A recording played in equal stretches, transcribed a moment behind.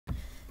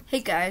Hey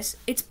guys,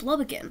 it's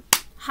Blub again.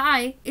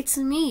 Hi, it's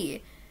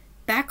me.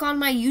 Back on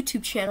my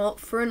YouTube channel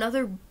for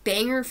another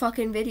banger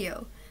fucking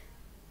video.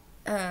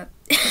 I'm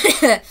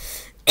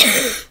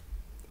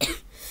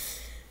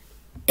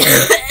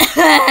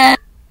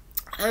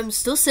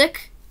still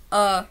sick.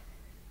 I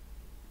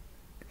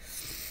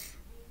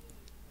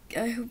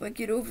hope I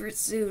get over it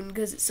soon,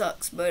 because it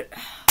sucks, but...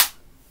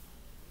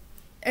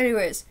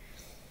 Anyways.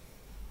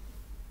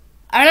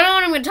 I don't know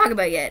what I'm going to talk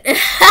about yet.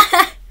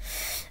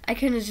 I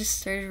kind of just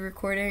started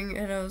recording,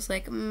 and I was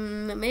like,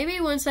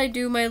 maybe once I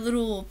do my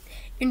little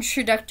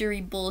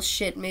introductory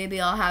bullshit, maybe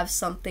I'll have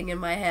something in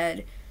my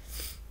head.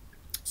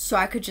 So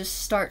I could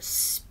just start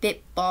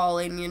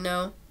spitballing, you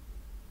know?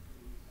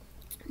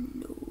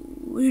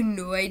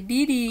 No, I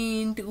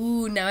didn't.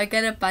 Ooh, now I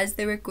gotta pause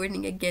the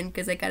recording again,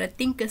 because I gotta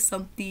think of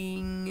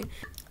something.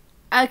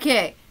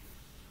 Okay.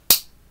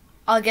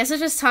 I guess I'll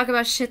just talk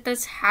about shit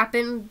that's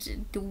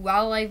happened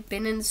while I've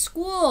been in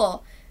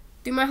school.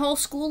 Through my whole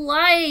school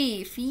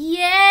life.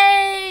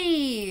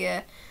 Yay!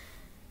 I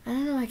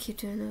don't know why I keep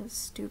doing that. It's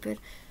stupid.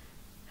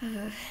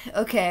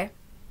 Okay.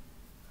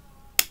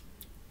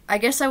 I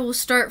guess I will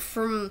start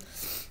from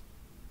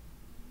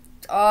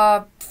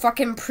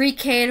fucking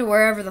pre-K to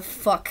wherever the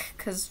fuck,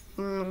 because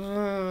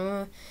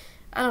I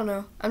don't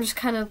know. I'm just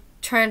kind of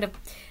trying to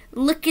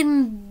look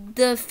in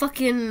the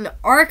fucking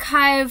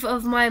archive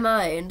of my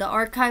mind. The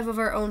archive of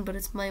our own, but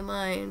it's my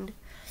mind.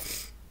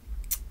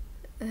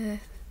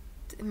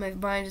 My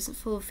mind isn't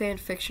full of fan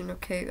fiction,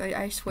 okay?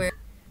 I swear.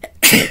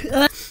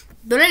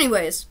 But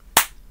anyways,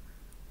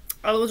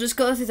 I will just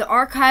go through the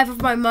archive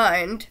of my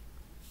mind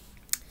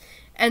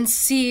and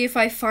see if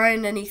I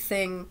find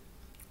anything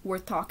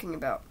worth talking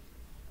about.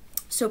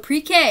 So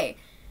pre-K.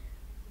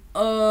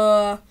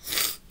 God.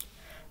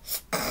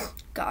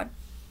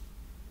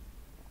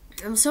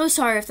 I'm so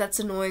sorry if that's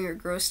annoying or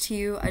gross to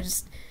you.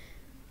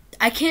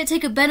 I can't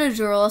take a Benadryl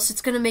or else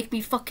it's gonna make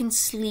me fucking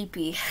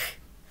sleepy.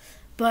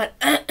 But,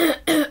 so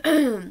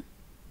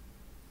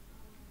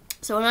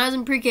when I was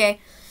in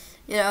pre-K,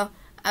 you know,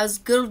 I was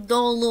a good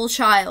old little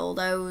child.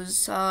 I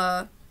was,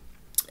 a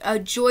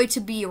joy to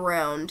be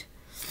around.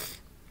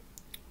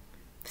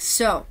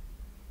 So,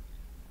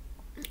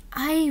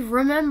 I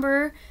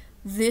remember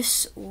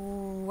this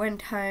one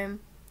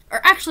time,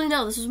 or actually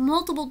no, this was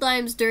multiple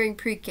times during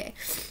pre-K.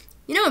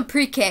 You know, in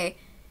pre-K,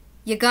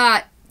 you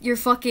got your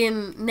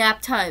fucking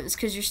nap times,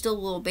 because you're still a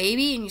little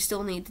baby and you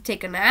still need to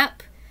take a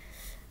nap.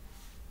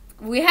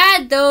 We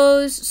had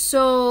those,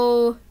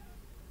 so,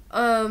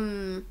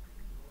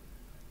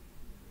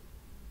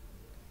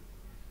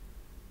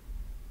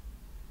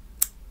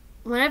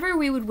 whenever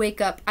we would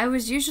wake up, I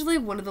was usually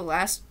one of the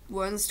last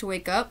ones to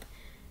wake up.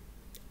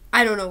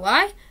 I don't know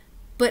why,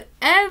 but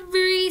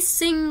every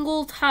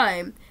single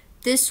time,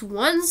 this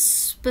one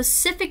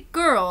specific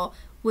girl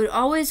would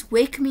always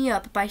wake me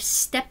up by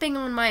stepping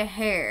on my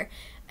hair.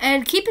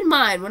 And keep in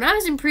mind, when I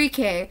was in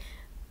pre-K,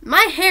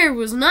 my hair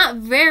was not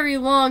very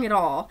long at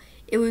all.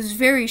 It was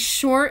very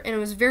short, and it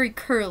was very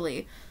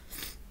curly.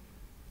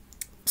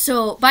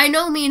 So, by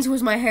no means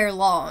was my hair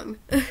long.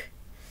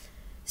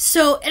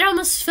 So, it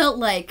almost felt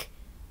like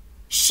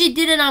she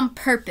did it on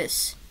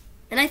purpose.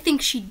 And I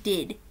think she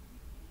did.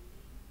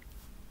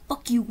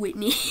 Fuck you,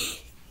 Whitney.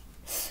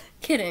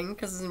 Kidding,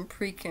 because it's in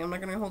pre-K. I'm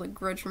not going to hold a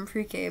grudge from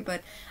pre-K,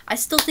 but I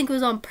still think it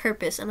was on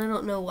purpose, and I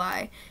don't know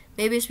why.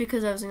 Maybe it's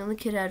because I was the only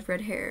kid that had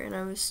red hair, and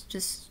I was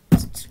just...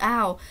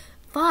 Ow.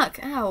 Fuck.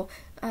 Ow.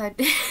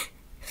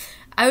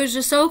 I was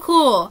just so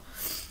cool.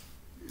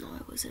 No, I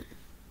wasn't.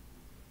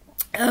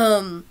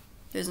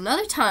 There's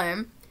another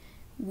time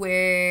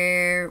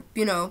where,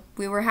 you know,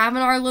 we were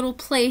having our little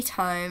play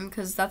time,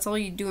 because that's all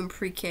you do in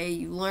pre-K.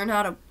 You learn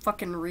how to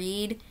fucking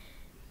read,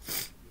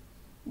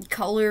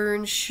 color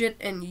and shit,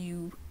 and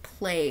you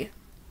play.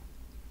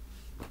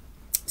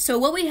 So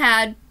what we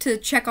had to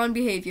check on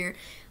behavior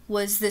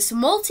was this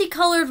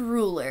multicolored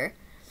ruler.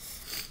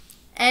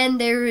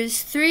 And there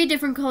was 3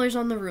 different colors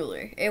on the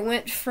ruler. It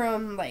went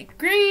from, like,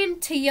 green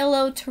to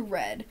yellow to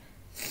red.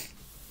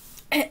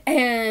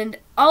 And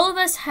all of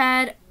us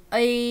had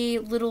a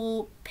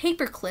little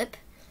paper clip,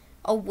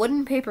 a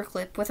wooden paper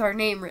clip with our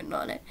name written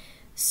on it.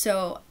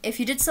 So if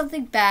you did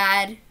something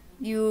bad,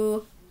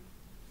 you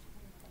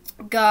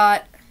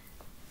got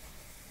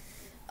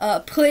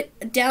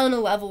put down a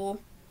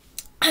level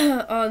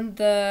on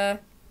the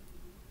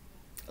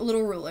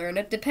little ruler. And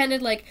it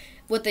depended, like,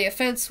 what the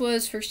offense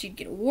was. First you'd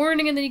get a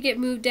warning and then you get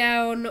moved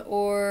down,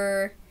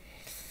 or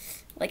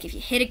like if you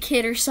hit a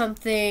kid or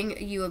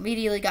something, you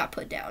immediately got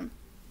put down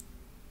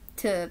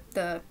to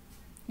the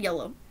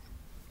yellow.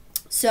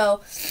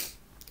 So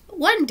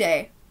one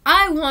day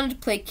I wanted to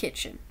play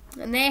kitchen,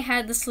 and they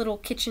had this little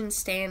kitchen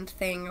stand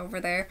thing over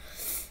there,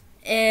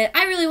 and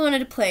I really wanted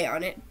to play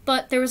on it,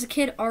 but there was a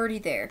kid already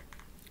there,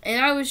 and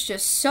I was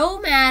just so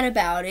mad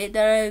about it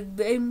that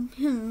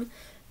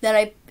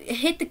I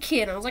hit the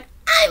kid. I was like,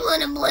 I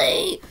want to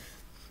play.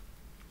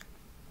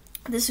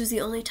 This was the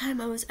only time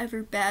I was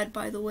ever bad,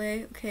 by the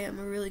way. Okay, I'm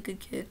a really good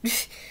kid.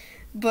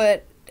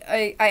 But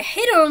I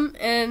hit him,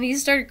 and he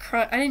started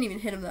crying. I didn't even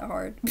hit him that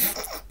hard.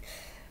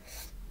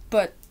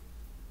 But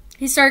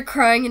he started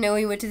crying,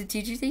 he went to the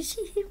teacher and said,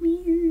 she hit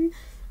me.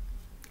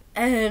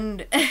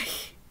 And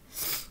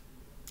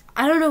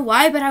I don't know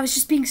why, but I was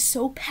just being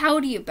so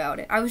pouty about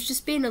it. I was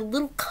just being a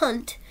little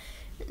cunt.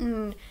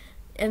 And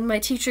my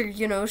teacher,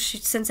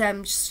 since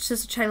I'm just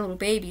a tiny little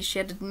baby, she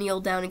had to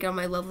kneel down and get on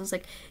my level and was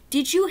like,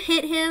 did you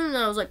hit him? And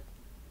I was like,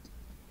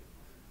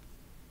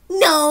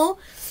 no.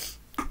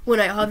 When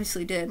I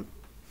obviously did.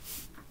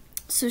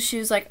 So she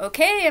was like,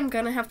 okay, I'm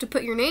gonna have to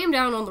put your name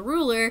down on the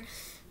ruler.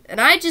 And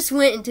I just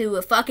went into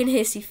a fucking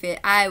hissy fit.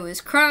 I was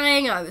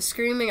crying, I was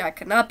screaming, I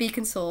could not be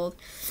consoled.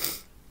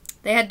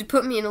 They had to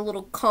put me in a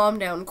little calm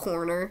down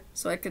corner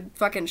so I could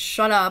fucking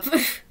shut up.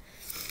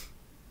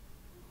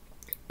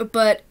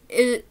 But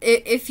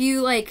if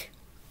you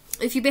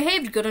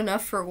behaved good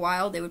enough for a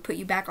while, they would put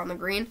you back on the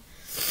green.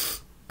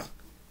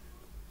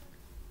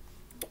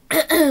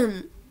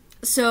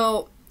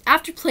 So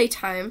after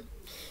playtime,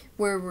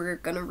 where we're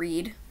gonna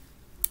read,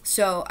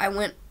 so I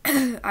went.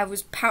 I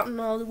was pouting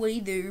all the way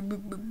there,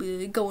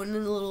 going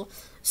in little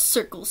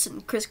circles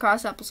and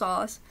crisscross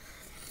applesauce,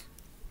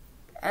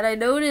 and I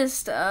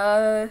noticed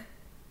my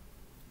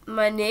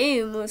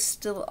name was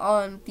still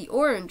on the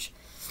orange.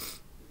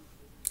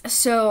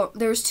 So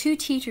there was 2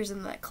 teachers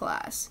in that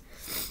class,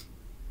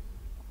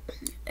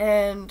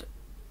 and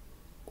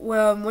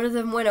when one of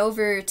them went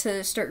over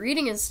to start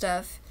reading and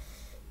stuff,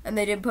 and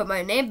they didn't put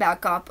my name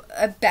back up,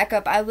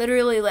 I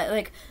literally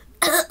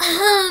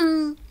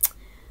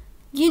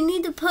you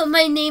need to put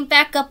my name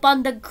back up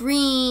on the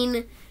green.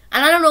 And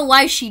I don't know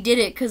why she did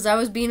it, because I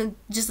was being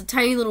just a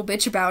tiny little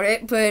bitch about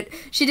it, but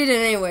she did it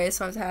anyway,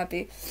 so I was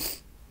happy.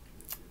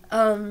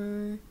 Yeah.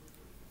 And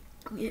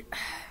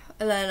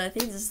then I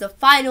think this is the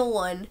final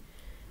one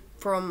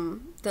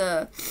from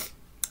the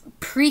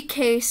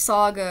pre-K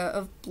saga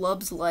of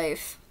Blub's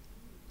life.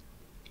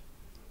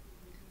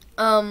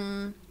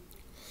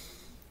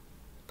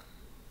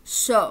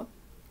 So,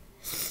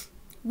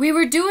 we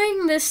were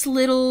doing this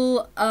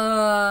little,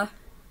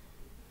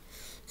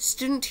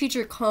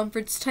 student-teacher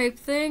conference type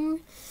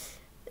thing.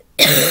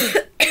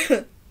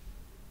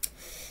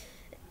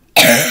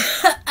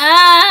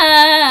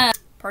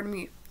 Pardon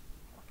me.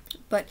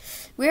 But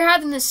we were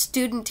having this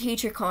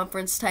student-teacher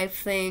conference type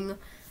thing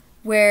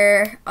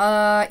where,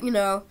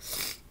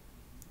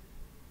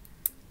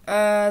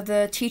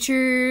 the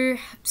teacher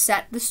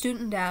sat the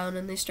student down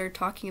and they started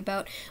talking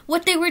about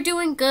what they were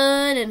doing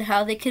good and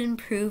how they could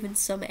improve in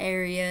some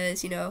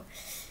areas,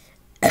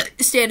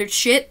 standard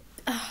shit.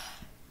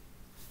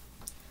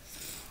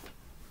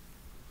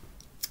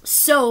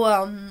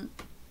 So,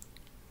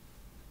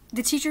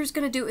 the teacher was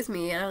gonna do it with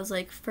me, and I was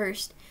like,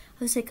 can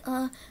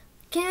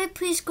I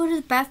please go to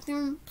the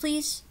bathroom,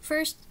 please,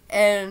 first?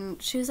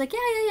 And she was like,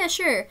 yeah,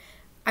 sure.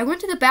 I went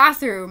to the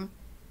bathroom,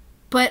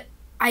 but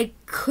I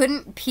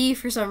couldn't pee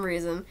for some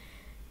reason.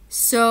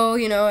 So,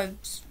 I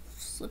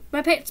slipped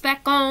my pants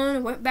back on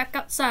and went back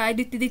outside.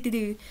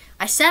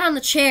 I sat on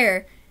the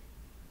chair,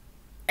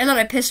 and then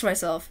I pissed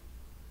myself.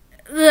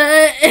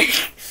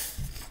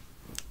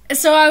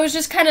 So I was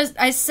just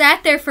I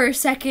sat there for a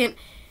second,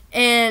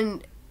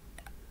 and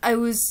I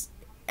was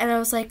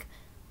like,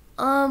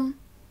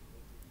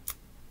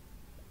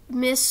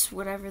 Miss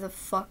whatever the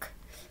fuck.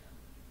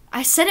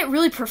 I said it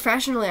really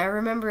professionally. I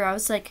remember I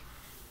was like,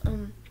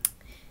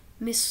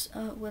 Miss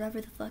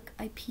whatever the fuck,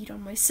 I peed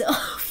on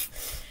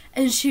myself.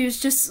 And she was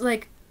just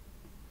like,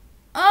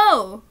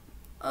 oh,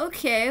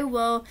 okay,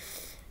 well,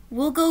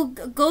 we'll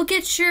go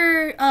get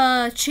your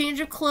change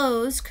of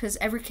clothes, because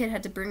every kid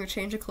had to bring a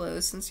change of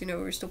clothes since, we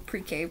were still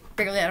pre-K,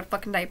 barely out of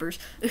fucking diapers.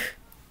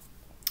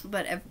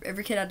 But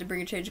every kid had to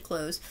bring a change of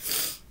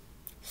clothes.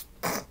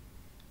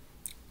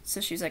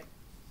 So she's like,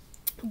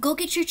 go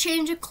get your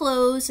change of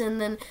clothes, and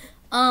then,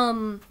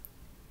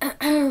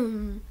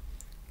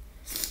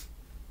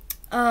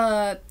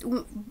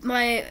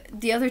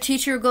 the other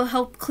teacher will go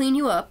help clean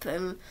you up,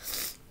 and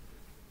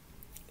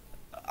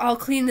I'll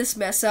clean this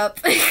mess up.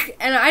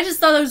 And I just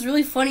thought it was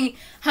really funny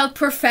how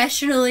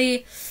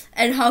professionally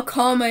and how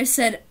calm I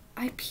said,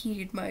 I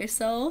peed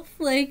myself.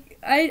 Like,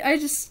 I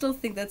just still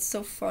think that's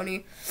so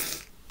funny.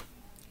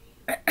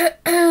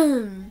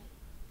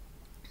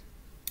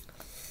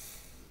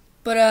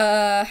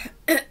 But,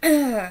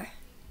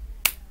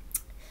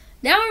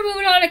 now we're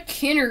moving on to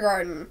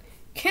kindergarten.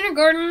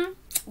 Kindergarten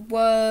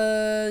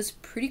was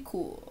pretty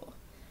cool.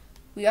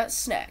 We got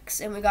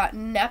snacks, and we got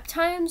nap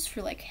times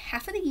for, like,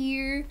 half of the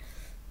year.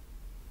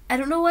 I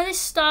don't know why they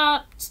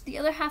stopped the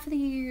other half of the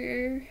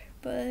year,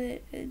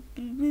 but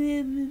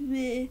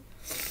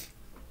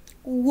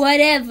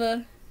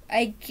whatever,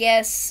 I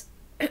guess.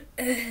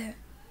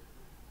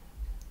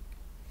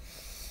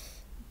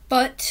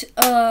 But,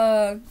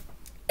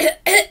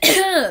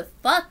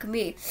 fuck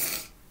me.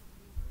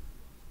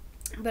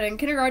 But in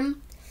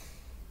kindergarten,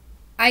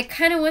 I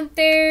kind of went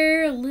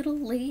there a little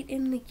late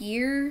in the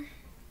year,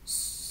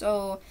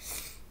 so,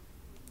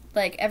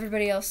 like,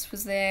 everybody else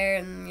was there,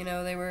 and,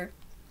 they were,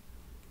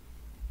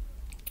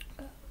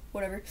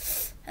 whatever.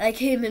 I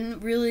came in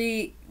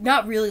really,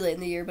 not really late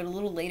in the year, but a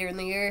little later in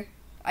the year.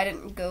 I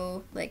didn't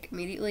go, like,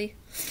 immediately.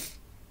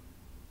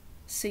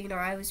 So,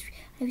 I was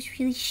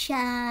really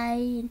shy,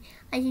 and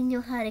I didn't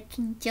know how to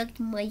conduct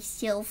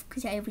myself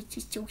because I was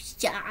just so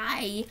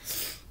shy.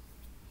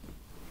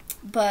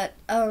 But,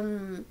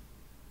 I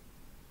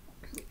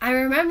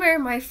remember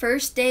my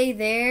first day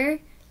there,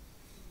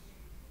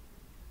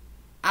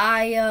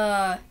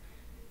 there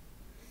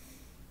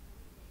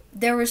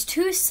was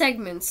 2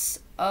 segments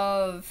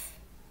of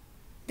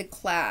the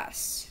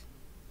class.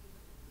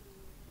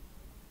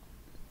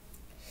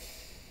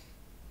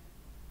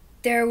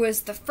 There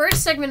was the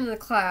first segment of the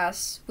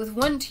class with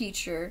one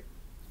teacher,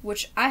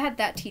 which I had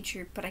that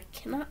teacher, but I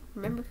cannot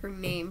remember her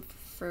name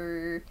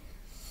for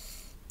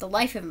the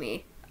life of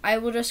me. I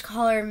will just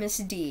call her Miss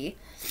D.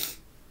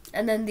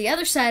 And then the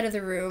other side of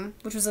the room,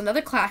 which was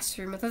another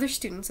classroom with other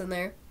students in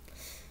there,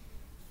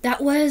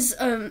 that was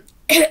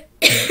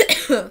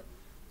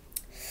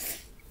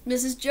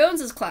Mrs.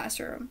 Jones's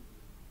classroom.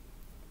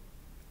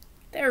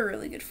 They were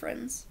really good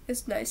friends.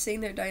 It's nice seeing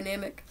their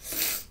dynamic.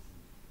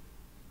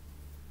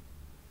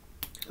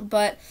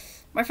 But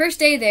my first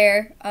day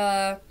there,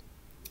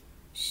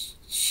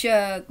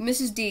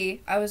 Mrs.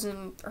 D, I was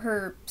in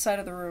her side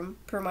of the room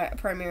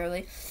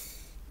primarily.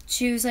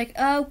 She was like,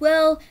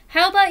 well,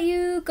 how about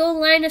you go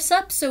line us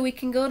up so we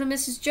can go to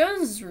Mrs.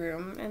 Jones's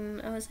room?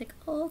 And I was like,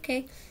 oh,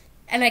 okay.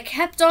 And I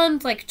kept on,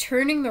 like,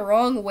 turning the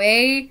wrong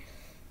way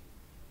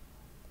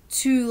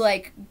to,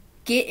 like,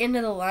 get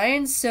into the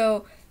line.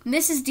 So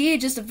Mrs. D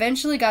just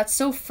eventually got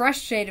so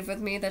frustrated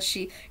with me that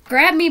she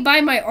grabbed me by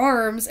my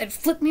arms and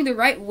flipped me the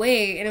right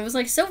way. And it was,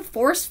 like, so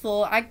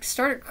forceful, I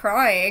started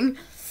crying.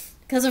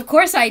 Because of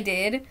course I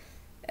did.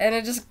 And I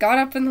just got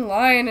up in the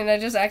line and I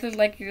just acted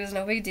like it was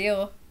no big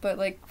deal. But,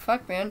 like,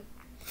 fuck, man.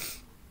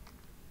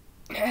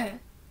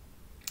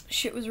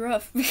 Shit was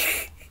rough.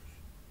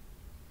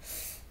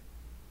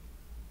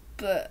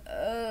 But,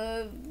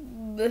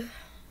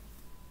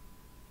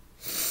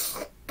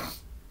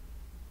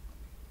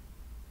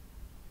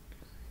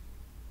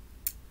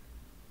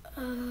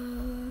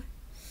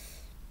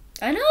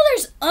 I know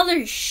there's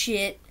other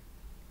shit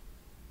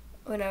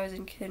when I was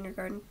in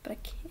kindergarten, but I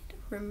can't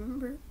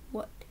remember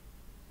what.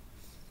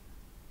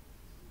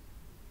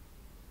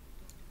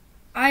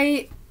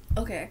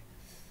 Okay.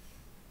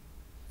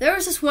 There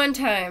was this one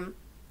time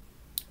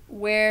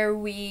where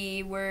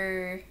we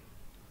were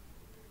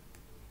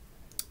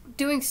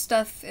doing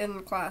stuff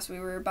in class. We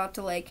were about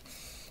to, like,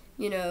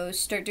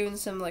 start doing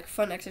some, like,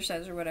 fun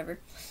exercise or whatever.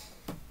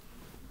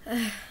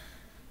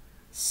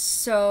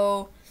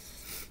 So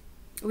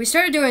we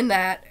started doing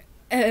that,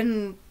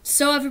 and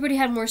so everybody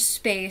had more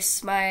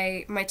space.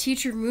 My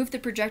teacher moved the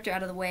projector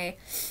out of the way,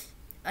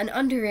 and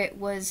under it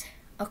was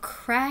a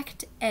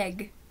cracked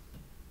egg.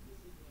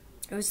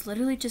 It was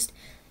literally just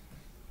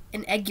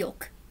an egg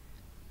yolk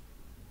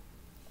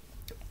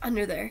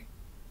under there.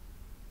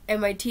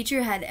 And my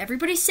teacher had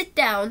everybody sit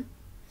down,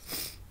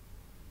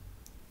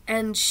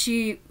 and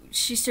she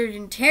started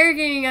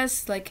interrogating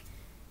us, like,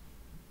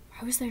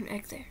 how is there an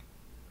egg there?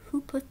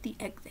 Who put the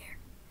egg there?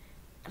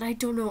 And I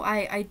don't know,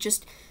 I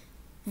just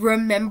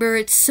remember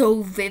it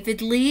so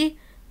vividly,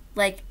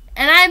 like,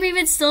 and I'm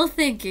even still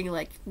thinking,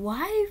 like,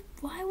 why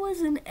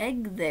was an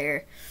egg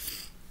there?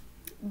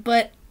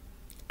 But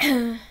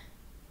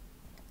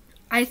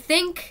I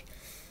think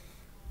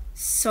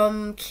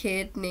some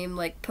kid named,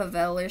 like,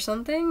 Pavel or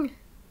something.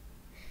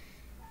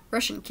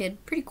 Russian kid.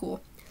 Pretty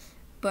cool.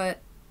 But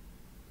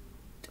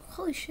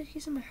holy shit,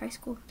 he's in my high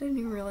school. Didn't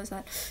even realize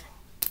that.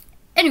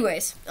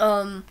 Anyways,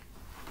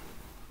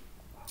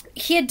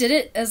 he had did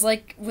it as,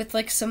 like, with,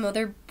 like, some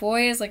other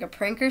boy as, like, a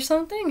prank or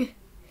something.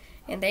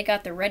 And they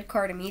got the red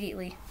card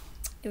immediately.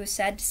 It was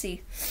sad to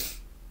see.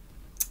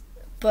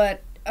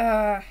 But,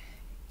 yeah.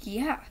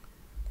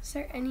 Is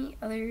there any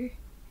other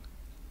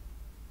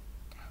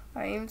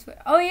times?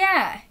 Oh,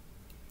 yeah.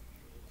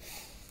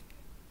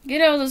 You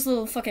know those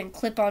little fucking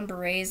clip-on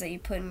berets that you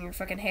put in your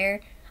fucking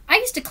hair? I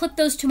used to clip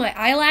those to my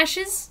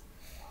eyelashes.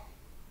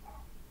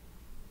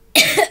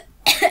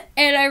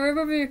 And I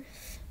remember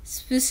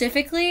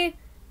specifically,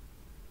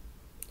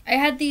 I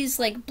had these,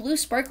 like, blue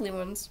sparkly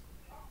ones.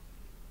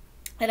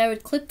 And I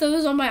would clip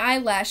those on my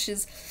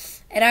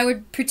eyelashes, and I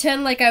would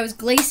pretend like I was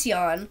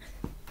Glaceon.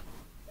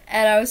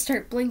 And I would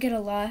start blinking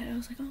a lot, and I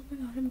was like, oh my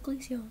god, I'm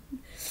Glaceon.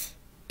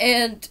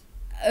 And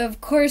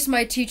of course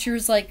my teacher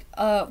was like,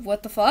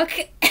 what the fuck?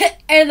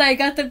 And I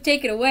got them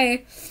taken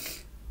away.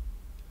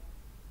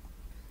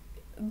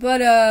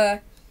 But,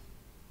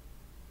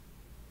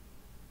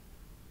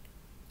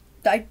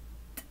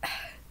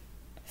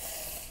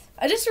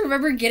 I just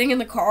remember getting in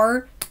the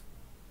car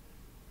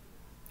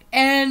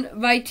and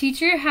my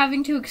teacher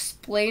having to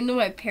explain to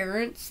my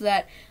parents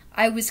that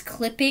I was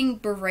clipping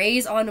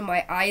berets onto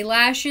my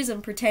eyelashes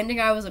and pretending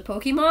I was a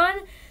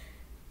Pokemon.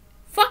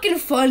 Fucking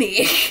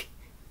funny.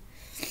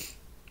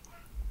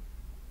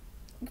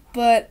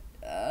 But,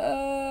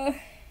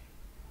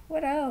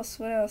 what else?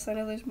 I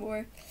know there's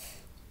more.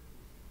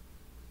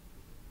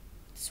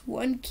 This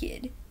one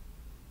kid,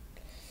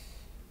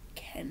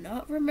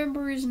 cannot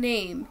remember his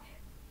name,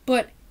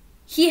 but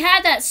he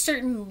had that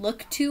certain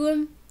look to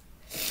him.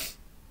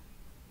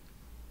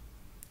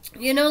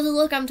 You know the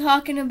look I'm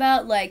talking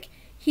about? Like,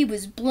 He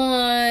was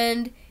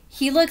blonde.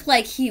 He looked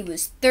like he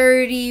was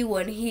 30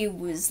 when he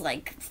was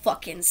like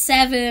fucking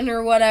 7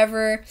 or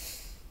whatever.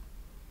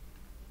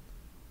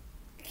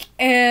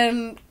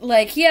 And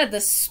like he had the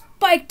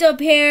spiked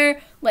up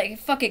hair, like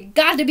fucking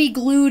got to be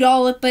glued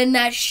all up in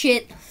that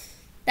shit.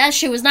 That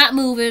shit was not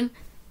moving,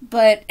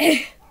 but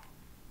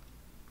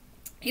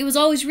he was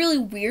always really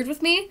weird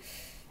with me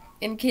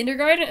in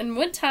kindergarten. And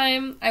one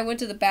time I went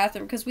to the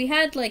bathroom because we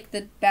had like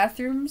the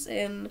bathrooms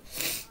in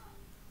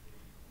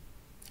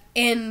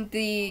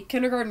the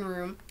kindergarten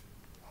room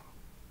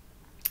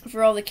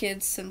for all the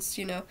kids, since,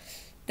 you know,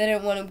 they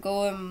didn't want them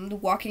going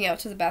walking out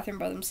to the bathroom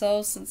by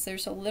themselves since they're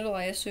so little,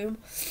 I assume.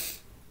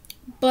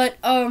 But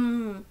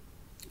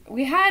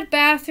we had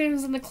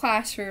bathrooms in the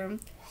classroom,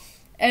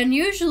 and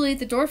usually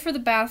the door for the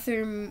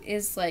bathroom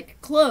is like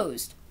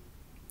closed,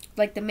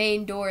 like the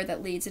main door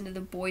that leads into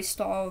the boys'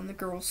 stall and the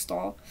girls'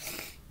 stall.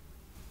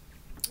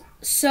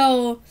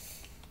 So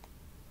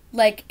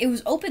like it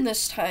was open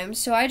this time,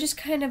 so I just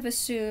kind of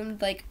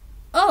assumed like,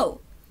 oh,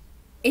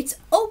 it's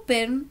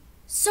open,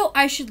 so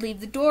I should leave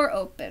the door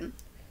open.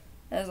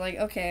 I was like,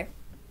 okay.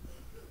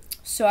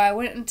 So I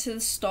went into the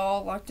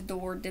stall, locked the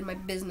door, did my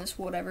business,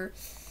 whatever.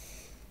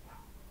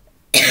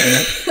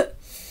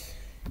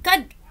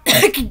 God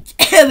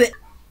damn it.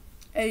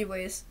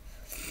 Anyways,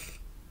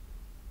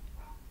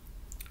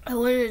 I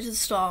went into the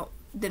stall,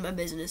 did my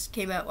business,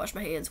 came out, washed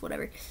my hands,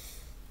 whatever.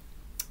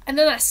 And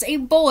then that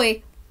same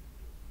boy,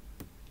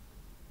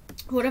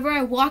 whenever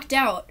I walked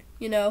out,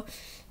 you know,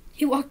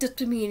 he walked up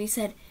to me and he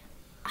said,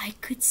 I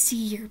could see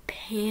your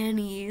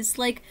panties.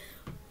 Like,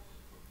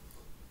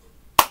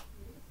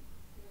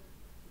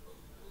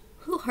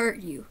 who hurt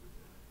you?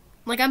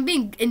 Like, I'm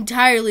being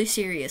entirely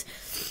serious.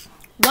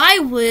 Why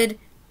would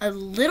a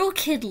little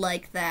kid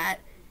like that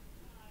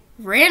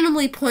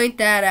randomly point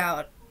that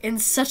out in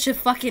such a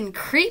fucking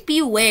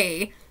creepy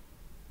way?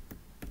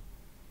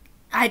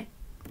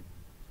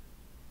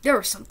 There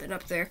was something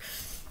up there.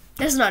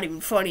 That's not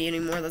even funny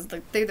anymore. That's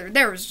like,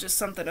 there was just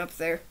something up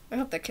there. I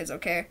hope that kid's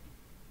okay.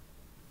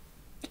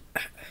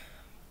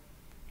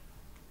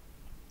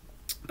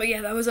 But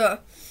yeah, that was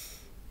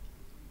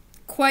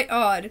quite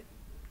odd.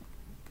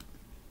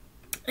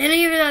 And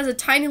even as a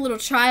tiny little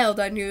child,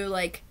 I knew,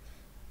 like,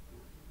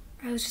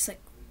 I was just like,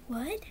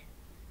 what?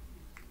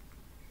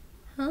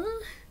 Huh?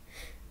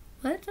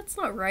 What? That's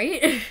not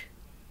right.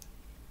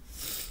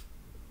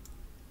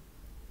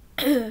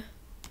 I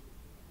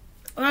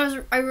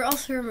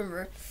also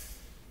remember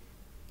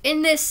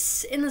in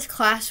this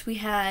class we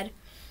had,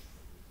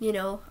 you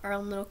know, our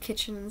own little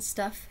kitchen and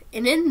stuff,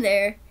 and in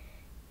there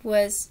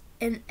was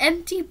an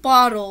empty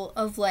bottle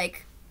of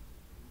like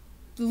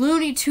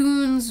Looney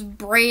Tunes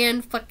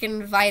brand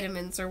fucking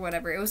vitamins or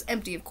whatever. It was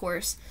empty, of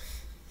course,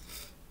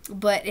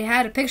 but it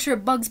had a picture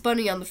of Bugs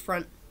Bunny on the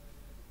front,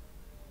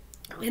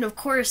 and of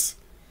course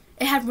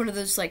it had one of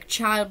those like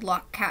child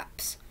lock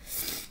caps.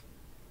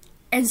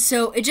 And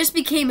so it just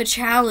became a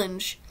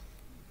challenge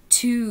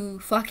to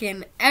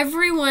fucking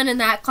everyone in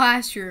that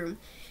classroom.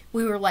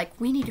 We were like,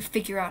 we need to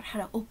figure out how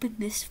to open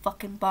this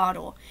fucking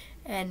bottle.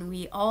 And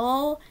we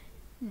all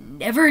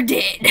never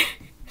did.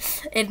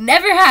 It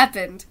never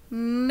happened.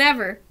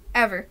 Never.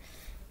 Ever.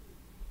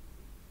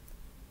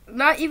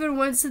 Not even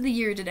once in the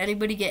year did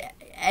anybody get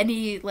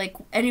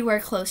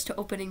anywhere close to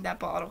opening that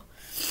bottle.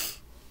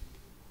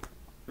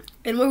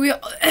 And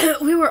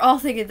we were all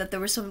thinking that there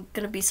was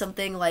gonna be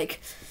something like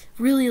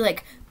really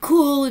like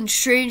cool and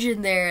strange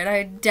in there, and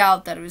I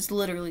doubt that it was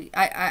literally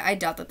I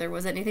doubt that there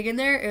was anything in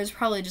there. It was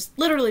probably just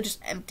literally just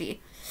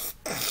empty.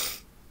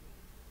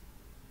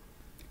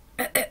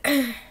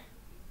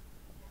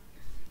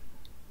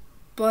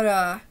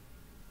 But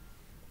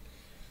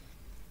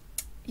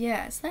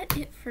yeah, is that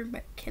it for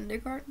my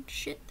kindergarten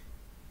shit?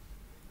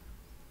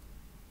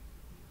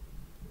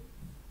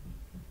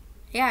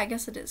 Yeah, I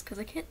guess it is, because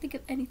I can't think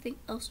of anything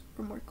else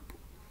remarkable.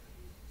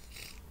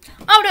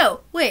 Oh no,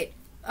 wait.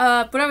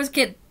 When I was a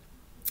kid,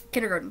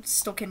 kindergarten,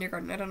 still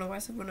kindergarten. I don't know why I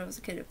said when I was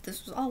a kid. If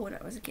this was all when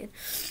I was a kid,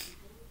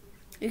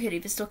 you could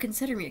even still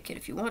consider me a kid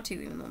if you want to,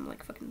 even though I'm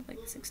like fucking like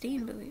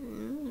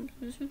 16.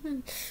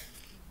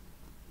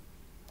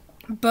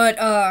 But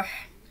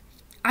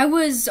I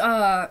was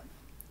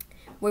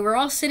we were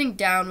all sitting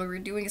down. We were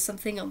doing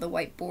something on the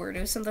whiteboard.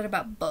 It was something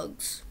about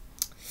bugs.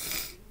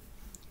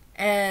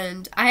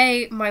 And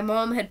my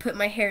mom had put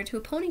my hair into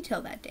a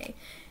ponytail that day.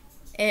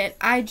 And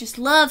I just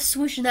loved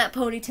swishing that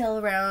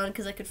ponytail around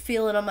because I could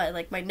feel it on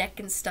my neck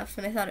and stuff,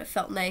 and I thought it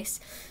felt nice.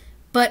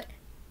 But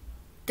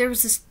there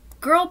was this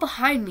girl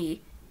behind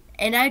me,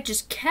 and I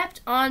just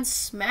kept on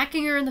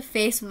smacking her in the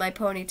face with my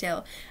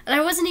ponytail. And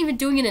I wasn't even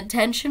doing it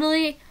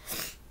intentionally.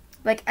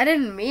 Like, I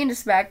didn't mean to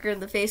smack her in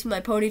the face with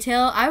my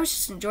ponytail. I was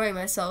just enjoying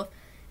myself.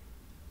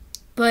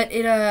 But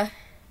it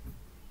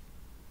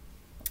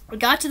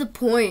got to the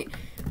point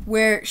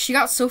where she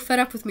got so fed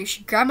up with me,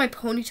 she grabbed my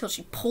ponytail,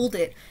 she pulled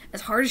it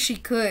as hard as she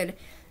could,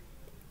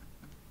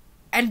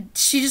 and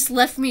she just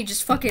left me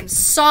just fucking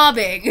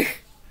sobbing.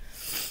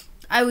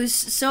 I was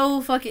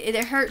so fucking,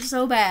 it hurt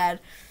so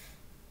bad.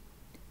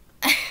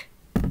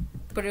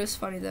 But it was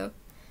funny though.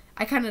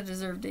 I kind of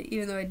deserved it,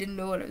 even though I didn't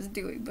know what I was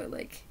doing, but,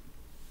 like,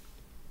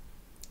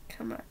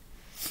 come on.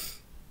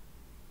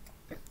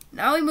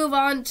 Now we move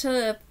on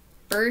to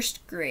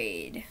first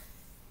grade.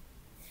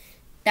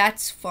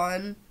 That's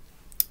fun.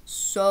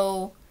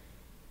 So,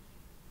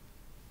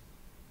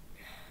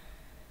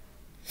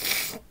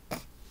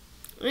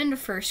 in the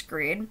first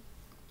grade,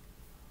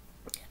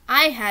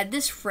 I had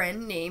this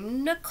friend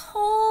named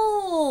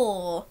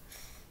Nicole.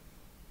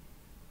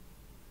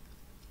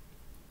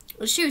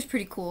 Well, she was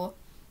pretty cool.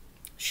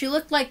 She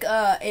looked like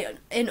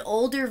an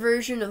older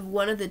version of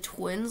one of the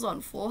twins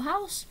on Full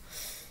House.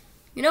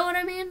 You know what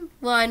I mean?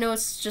 Well, I know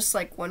it's just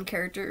like one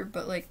character,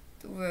 but like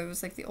it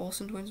was like the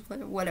Olsen twins,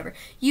 whatever.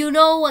 You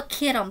know what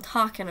kid I'm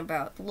talking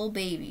about? The little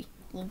baby,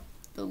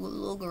 the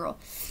little girl.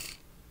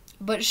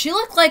 But she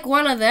looked like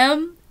one of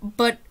them,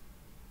 but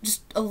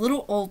just a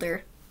little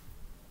older.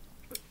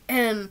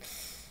 And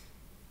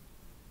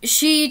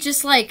she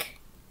just like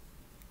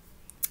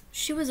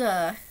she was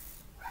an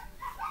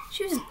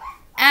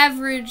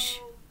average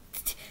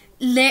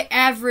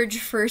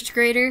first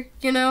grader,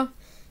 you know?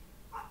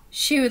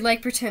 She would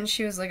like pretend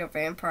she was like a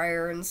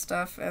vampire and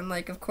stuff, and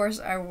like of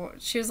course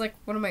she was like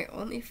one of my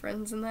only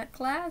friends in that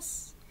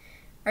class,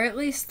 or at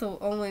least the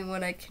only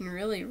one I can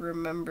really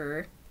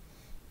remember.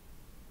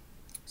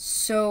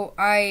 So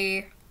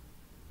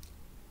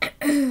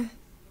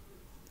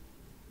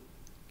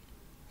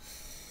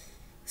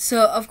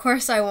so of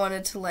course I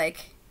wanted to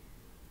like,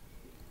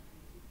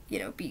 you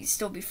know,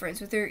 still be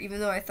friends with her, even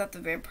though I thought the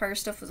vampire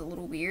stuff was a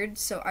little weird.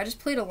 So I just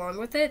played along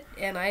with it,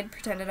 and I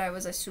pretended I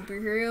was a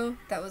superhero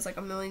that was like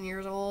 1,000,000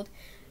 years old,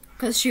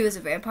 because she was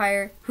a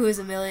vampire who was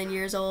 1,000,000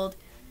 years old,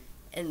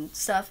 and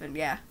stuff. And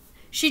yeah,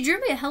 she drew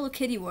me a Hello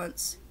Kitty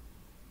once.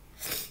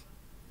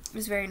 It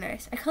was very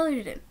nice. I colored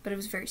it in, but it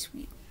was very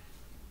sweet.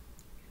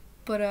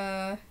 But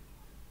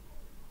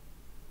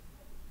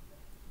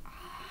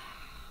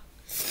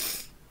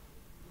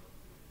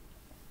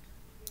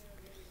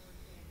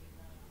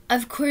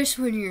of course,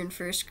 when you're in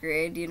first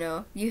grade, you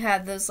know, you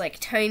have those, like,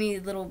 tiny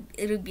little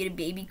itty-bitty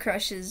baby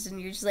crushes,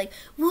 and you're just like,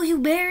 will you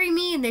marry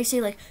me? And they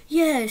say, like,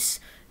 yes,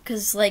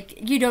 because,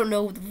 like, you don't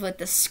know what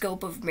the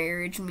scope of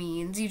marriage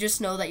means. You just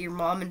know that your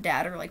mom and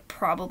dad are, like,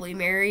 probably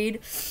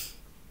married.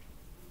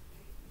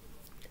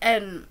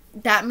 And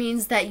that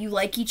means that you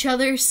like each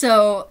other,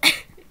 so...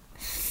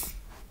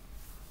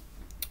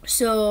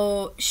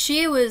 So,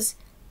 she was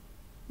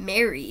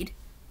married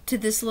to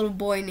this little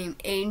boy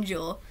named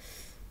Angel.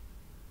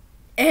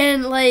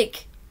 And,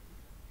 like,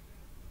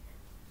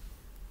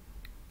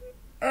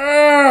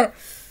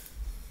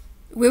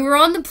 we were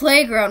on the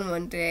playground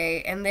one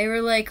day, and they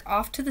were, like,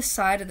 off to the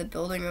side of the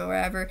building or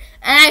wherever,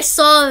 and I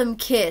saw them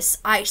kiss.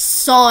 I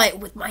saw it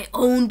with my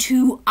own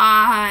 2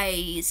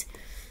 eyes.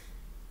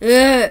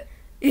 Ugh.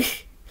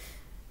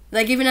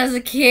 Like, even as a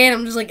kid,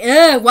 I'm just like,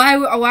 ugh,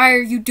 why are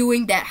you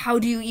doing that? How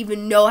do you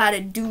even know how to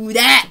do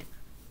that?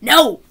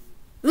 No!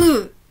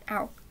 Ugh.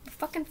 Ow.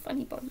 Fucking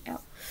funny bone.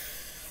 Ow.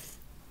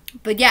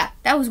 But yeah,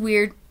 that was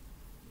weird.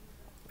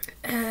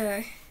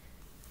 I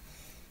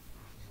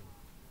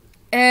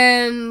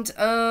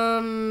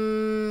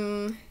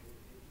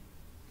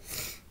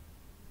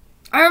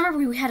remember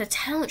we had a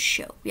talent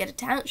show.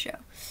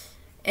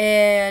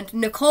 And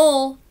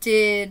Nicole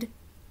did,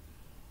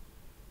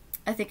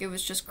 I think it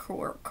was just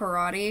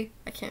karate.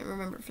 I can't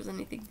remember if it was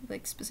anything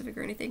like specific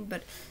or anything,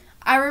 but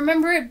I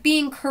remember it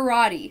being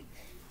karate.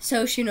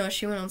 So she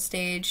went on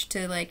stage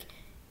to like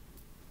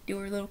do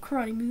her little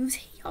karate moves,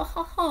 ha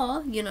ha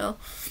ha, you know.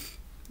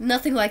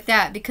 Nothing like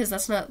that, because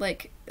that's not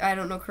like, I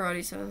don't know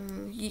karate, so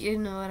you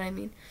know what I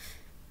mean.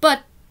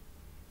 But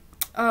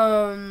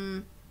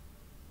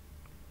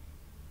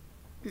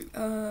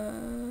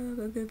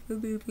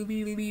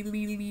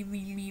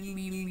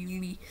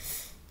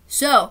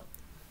so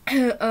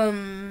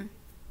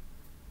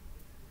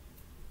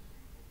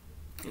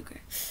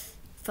okay,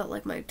 felt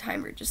like my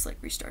timer just like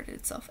restarted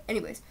itself.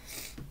 Anyways,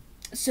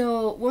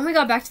 so when we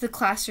got back to the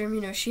classroom,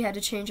 you know, she had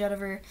to change out of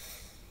her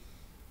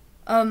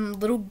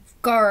little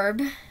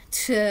garb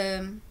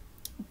to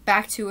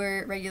back to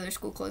her regular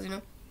school clothes, you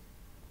know.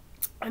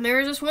 And there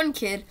was this one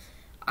kid,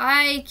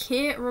 I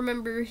can't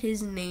remember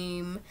his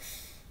name,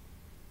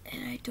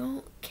 and I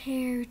don't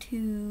care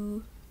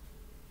to,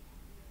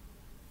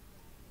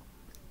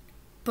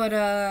 but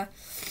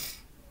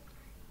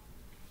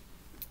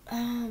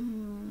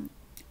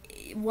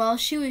while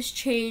she was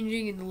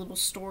changing in the little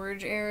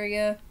storage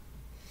area,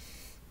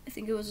 I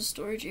think it was a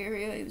storage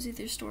area, it was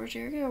either a storage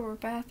area or a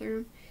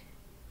bathroom,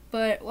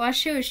 but while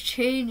she was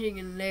changing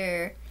in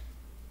there,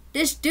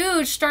 this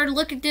dude started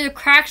looking through the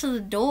cracks of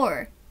the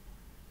door.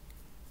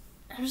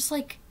 I'm just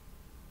like,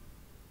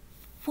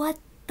 what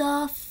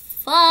the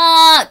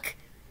fuck?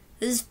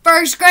 This is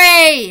first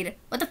grade!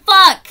 What the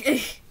fuck?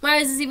 Why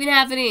is this even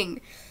happening?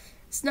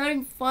 It's not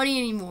even funny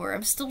anymore.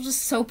 I'm still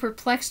just so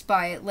perplexed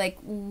by it. Like,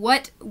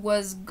 what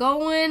was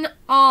going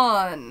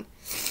on?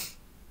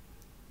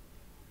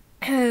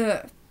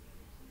 But,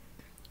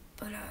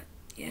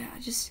 yeah, I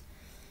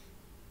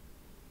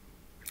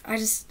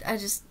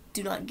just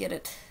do not get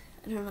it.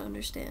 I don't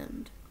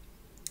understand.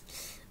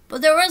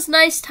 But there was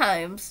nice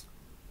times.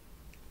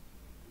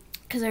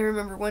 Because I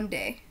remember one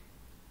day,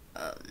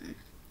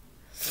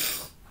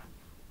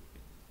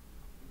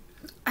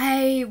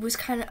 I was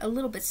kind of a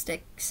little bit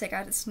sick. I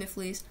had the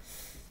snifflies.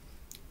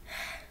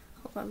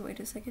 Hold on, wait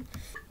a second.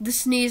 The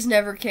sneeze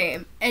never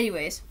came.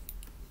 Anyways,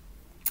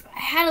 I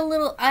had a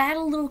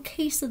little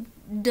case of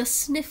the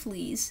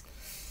snifflies.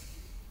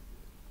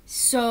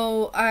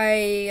 So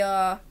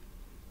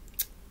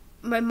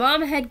my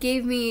mom had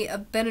gave me a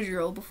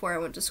Benadryl before I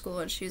went to school,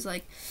 and she was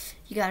like,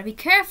 "You gotta be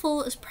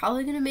careful. It's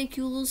probably gonna make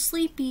you a little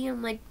sleepy."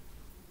 I'm like,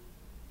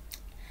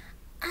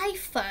 "I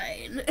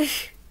fine."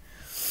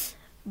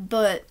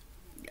 But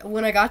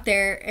when I got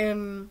there,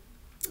 and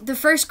the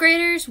first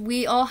graders,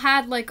 we all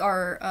had like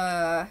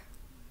our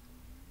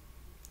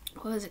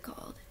what was it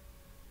called?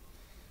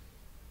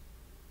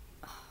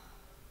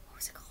 What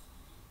was it called?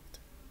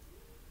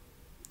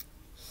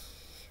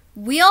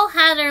 We all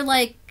had our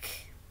like,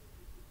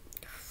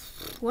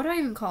 what do I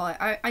even call it?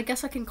 I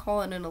guess I can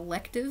call it an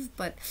elective,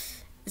 but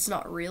it's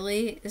not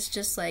really. It's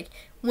just like,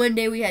 one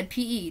day we had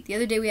PE, the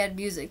other day we had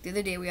music, the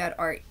other day we had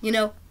art. You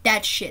know,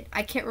 that shit.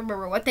 I can't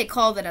remember what they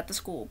called it at the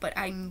school, but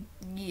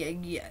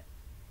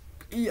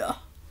yeah.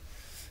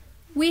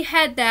 We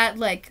had that,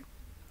 like,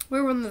 we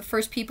were one of the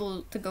first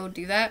people to go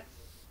do that.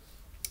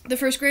 The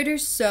first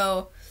graders,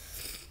 so,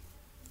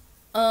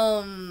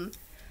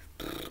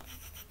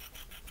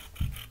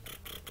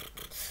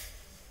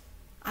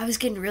 I was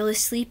getting really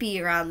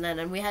sleepy around then,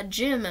 and we had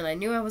gym, and I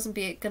knew I wasn't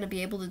gonna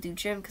be able to do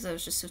gym because I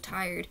was just so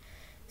tired.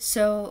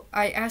 So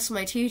I asked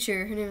my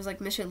teacher, her name was like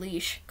Miss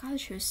Leash. God,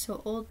 she was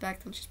so old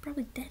back then. She's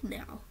probably dead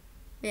now.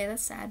 Yeah,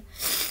 that's sad.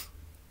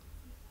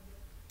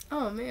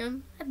 Oh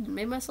man, I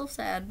made myself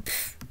sad.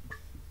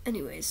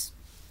 Anyways,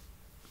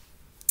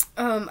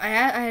 I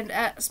had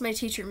asked my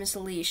teacher, Miss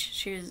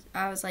Leash.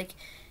 I was like,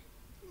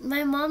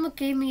 my mama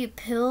gave me a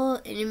pill,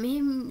 and it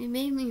made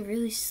me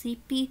really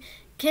sleepy.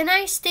 Can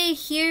I stay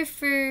here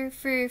for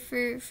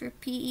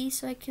PE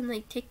so I can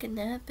like take a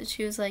nap? And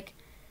she was like,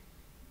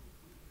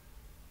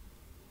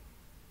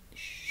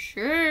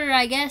 sure,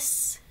 I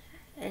guess.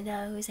 And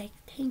I was like,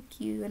 thank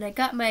you. And I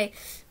got my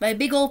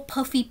big old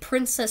puffy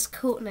princess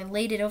coat, and I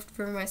laid it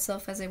over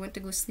myself as I went to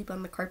go sleep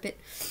on the carpet.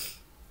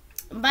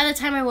 And by the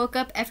time I woke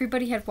up,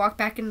 everybody had walked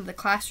back into the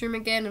classroom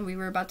again, and we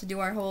were about to do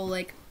our whole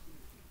like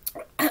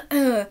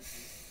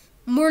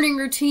morning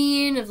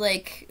routine of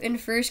like in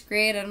first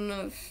grade. I don't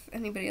know if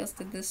anybody else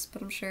did this,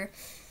 but I'm sure.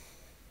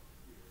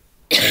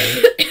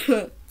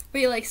 Where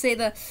you like say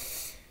the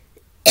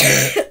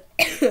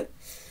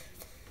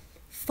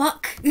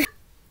fuck.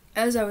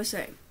 As I was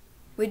saying,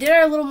 we did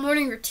our little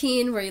morning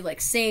routine where you like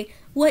say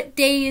what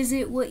day is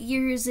it, what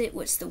year is it,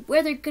 what's the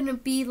weather gonna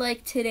be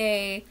like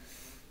today,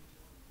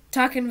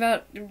 talking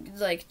about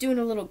like doing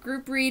a little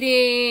group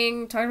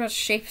reading, talking about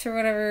shapes or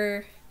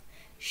whatever,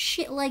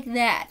 shit like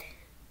that.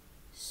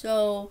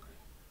 So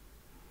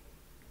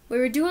we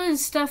were doing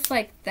stuff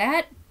like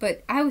that,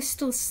 but I was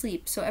still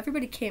asleep. So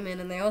everybody came in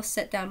and they all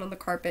sat down on the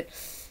carpet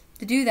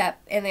to do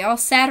that, and they all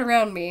sat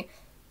around me.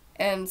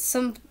 And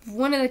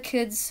one of the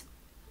kids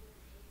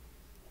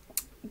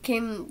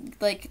came,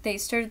 like, they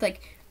started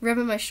like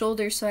rubbing my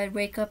shoulder so I'd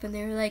wake up, and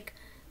they were like,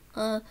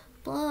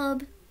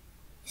 Bob,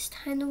 it's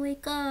time to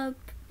wake up.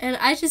 And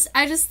I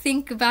just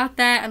think about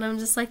that, and I'm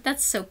just like,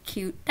 that's so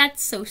cute.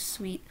 That's so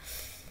sweet.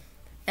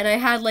 And I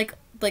had like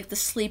the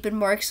sleeping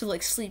marks of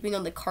like sleeping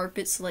on the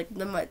carpet, so like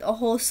the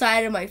whole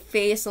side of my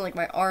face and like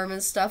my arm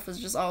and stuff was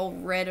just all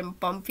red and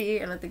bumpy,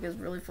 and I think it was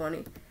really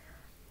funny.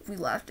 We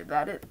laughed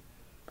about it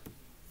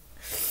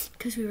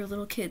because we were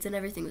little kids and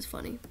everything was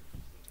funny.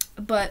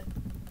 But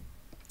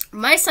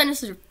my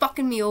sinuses are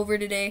fucking me over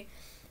today,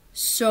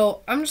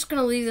 so I'm just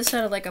gonna leave this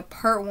out of like a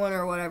part 1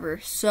 or whatever.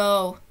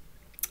 So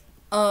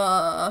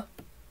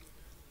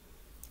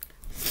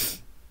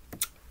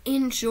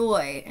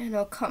enjoy, and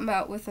I'll come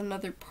out with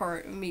another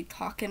part of me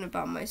talking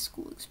about my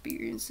school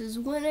experiences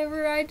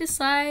whenever I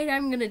decide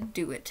I'm gonna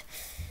do it.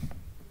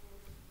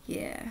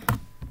 Yeah.